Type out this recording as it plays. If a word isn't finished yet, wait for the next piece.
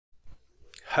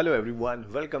Hello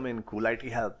everyone, welcome in Cool IT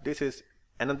Help. This is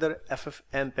another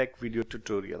FFmpeg video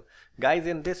tutorial. Guys,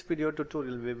 in this video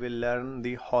tutorial we will learn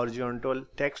the horizontal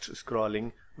text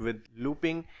scrolling with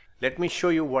looping. Let me show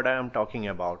you what I am talking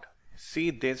about. See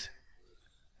this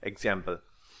example.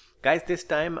 Guys, this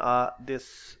time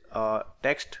this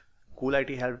text, Cool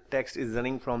IT Help text is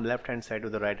running from left hand side to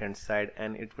the right hand side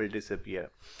and it will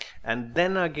disappear. And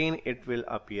then again it will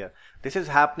appear. This is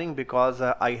happening because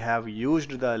I have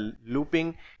used the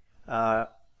looping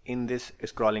in this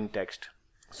scrolling text.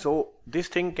 So this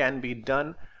thing can be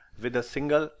done with a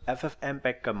single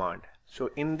FFmpeg command.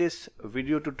 So in this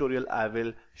video tutorial I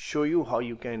will show you how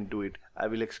you can do it. I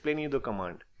will explain you the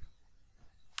command.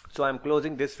 So I'm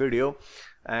closing this video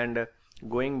and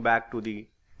going back to the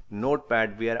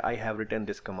notepad where I have written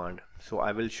this command. So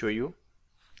I will show you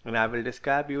and I will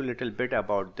describe you a little bit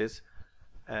about this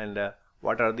and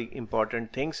what are the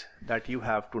important things that you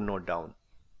have to note down.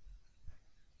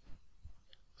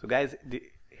 So guys,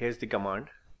 here's the command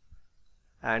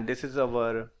and this is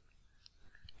our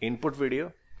input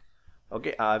video.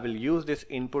 Okay, I will use this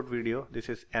input video. This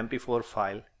is MP4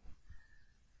 file.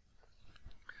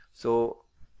 So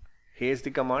here's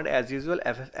the command as usual,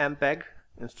 FFmpeg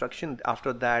instruction,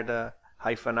 after that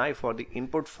 -i for the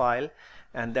input file,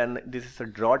 and then this is a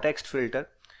draw text filter,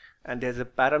 and there's a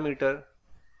parameter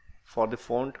for the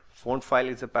font file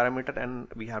is a parameter and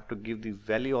we have to give the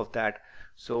value of that.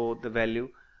 So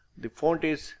the font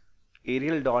is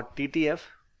Arial.ttf.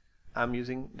 I'm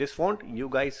using this font. You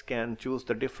guys can choose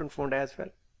the different font as well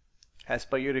as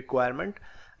per your requirement.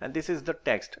 And this is the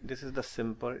text. This is the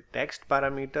simple text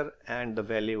parameter and the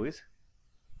value is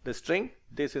the string.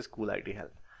 This is Cool IT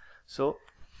Help. So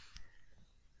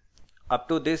up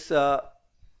to this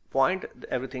point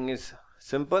everything is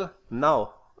simple.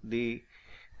 Now the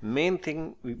main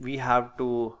thing we have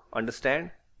to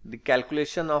understand the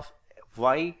calculation of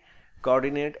y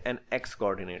coordinate and x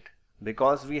coordinate,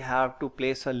 because we have to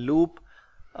place a loop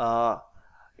on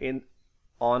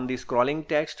the scrolling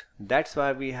text. That's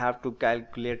why we have to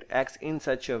calculate x in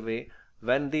such a way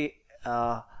when the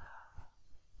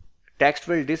text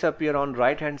will disappear on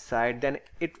right hand side, then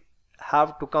it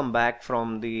have to come back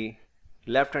from the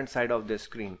left hand side of the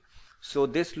screen. So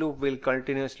this loop will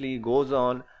continuously goes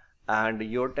on and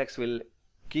your text will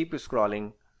keep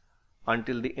scrolling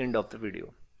until the end of the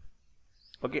video.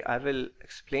 Okay, I will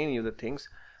explain you the things.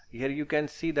 Here you can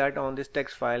see that on this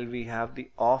text file we have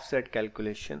the offset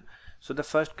calculation. So the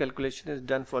first calculation is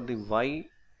done for the y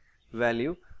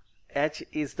value. H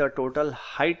is the total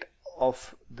height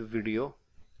of the video,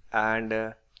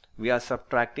 and we are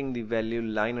subtracting the value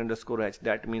line underscore h.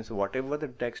 That means whatever the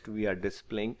text we are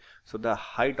displaying, so the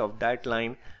height of that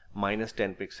line minus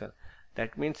 10 pixel.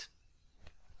 That means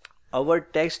our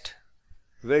text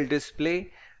will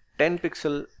display 10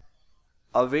 pixel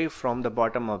away from the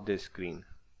bottom of the screen.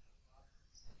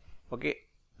 Okay,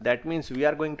 that means we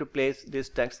are going to place this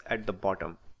text at the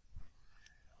bottom.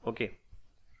 Okay,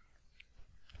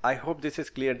 I hope this is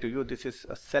clear to you. This is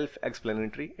a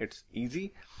self-explanatory, it's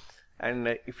easy. And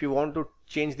if you want to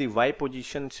change the y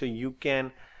position, so you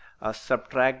can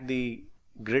subtract the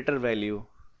greater value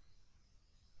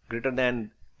greater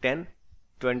than 10,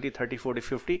 20, 30, 40,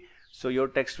 50. So your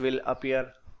text will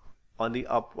appear on the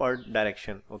upward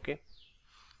direction. Okay,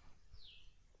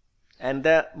 and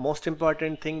the most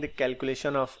important thing, the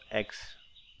calculation of x,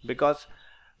 because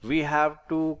we have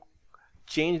to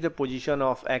change the position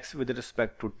of x with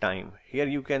respect to time. Here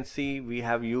you can see we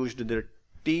have used the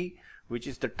t, which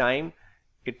is the time.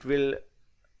 It will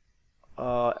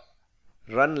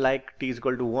run like t is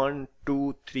equal to 1,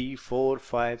 2, 3, 4,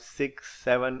 5, 6,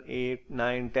 7, 8,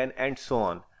 9, 10 and so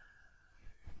on.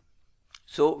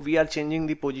 So we are changing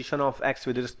the position of x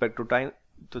with respect to time.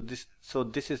 So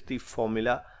this is the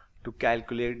formula to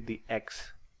calculate the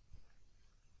x.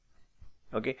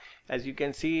 Okay, as you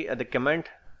can see at the comment,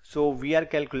 so we are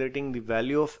calculating the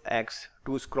value of x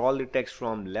to scroll the text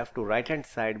from left to right hand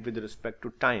side with respect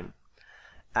to time,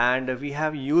 and we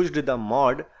have used the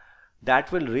mod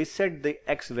that will reset the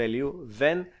x value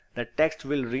when the text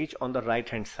will reach on the right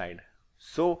hand side.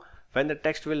 So when the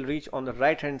text will reach on the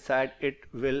right hand side, it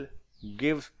will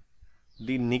give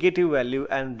the negative value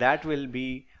and that will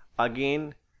be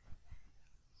again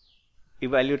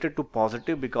evaluated to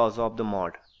positive because of the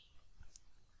mod.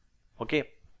 Okay,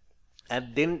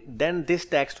 and then this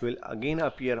text will again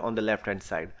appear on the left hand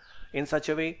side in such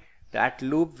a way that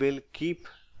loop will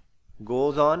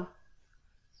goes on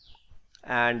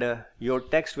and your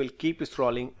text will keep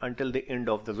scrolling until the end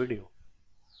of the video.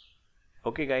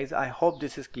 Okay guys, I hope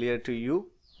this is clear to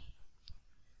you.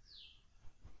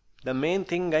 The main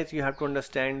thing guys, you have to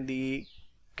understand the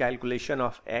calculation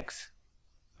of x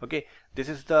Okay, this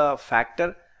is the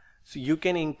factor. So you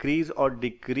can increase or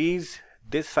decrease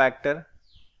this factor.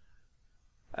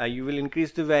 You will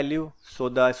increase the value, so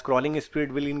the scrolling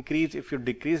speed will increase. If you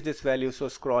decrease this value, so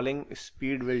scrolling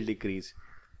speed will decrease.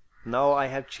 Now I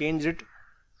have changed it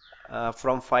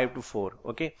from 5 to 4.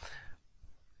 Okay,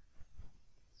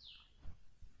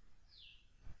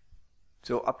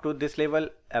 so up to this level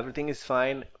everything is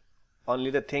fine.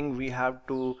 Only the thing we have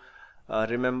to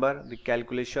remember the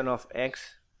calculation of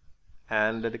x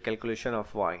and the calculation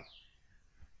of y.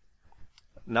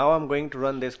 Now I'm going to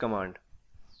run this command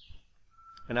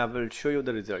and I will show you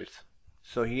the results.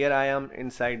 So here I am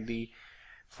inside the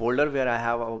folder where I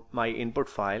have my input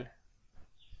file.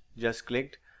 Just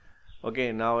clicked.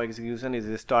 Okay, now execution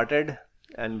is started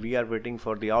and we are waiting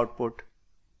for the output.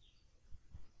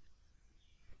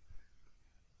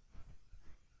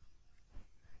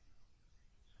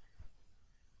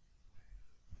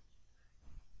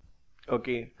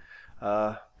 Okay,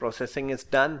 processing is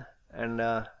done, and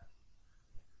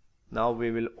now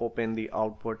we will open the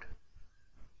output.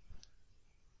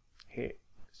 Hey,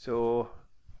 so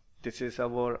this is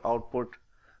our output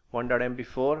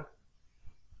 1.mp4.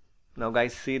 Now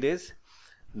guys, see this,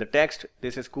 the text,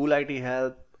 this is cool IT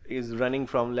help, is running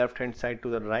from left hand side to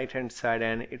the right hand side,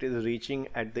 and it is reaching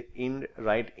at the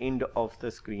right end of the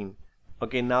screen.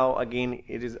 Okay, now again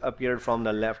it is appeared from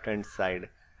the left hand side,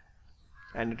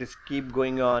 and it is keep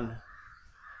going on,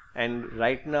 and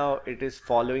right now it is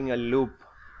following a loop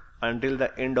until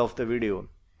the end of the video.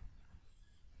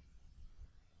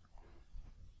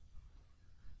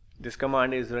 This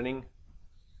command is running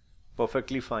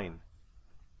perfectly fine.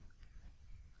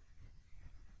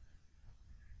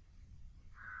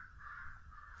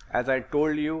 As I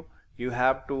told you, you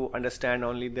have to understand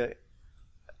only the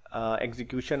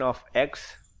execution of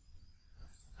x,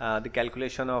 the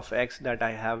calculation of x, that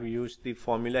I have used the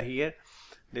formula here.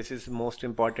 This is most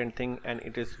important thing, and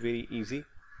it is very easy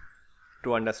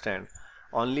to understand.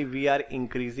 Only we are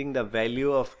increasing the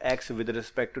value of x with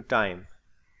respect to time.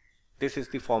 This is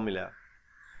the formula.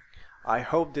 I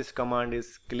hope this command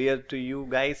is clear to you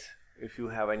guys. If you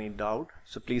have any doubt,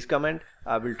 so please comment.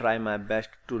 I will try my best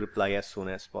to reply as soon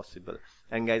as possible.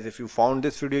 And guys, if you found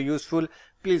this video useful,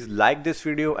 please like this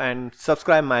video and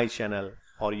subscribe my channel,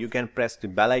 or you can press the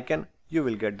bell icon. You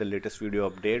will get the latest video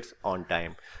updates on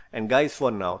time. And guys, for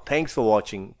now, thanks for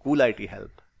watching Cool IT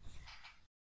Help.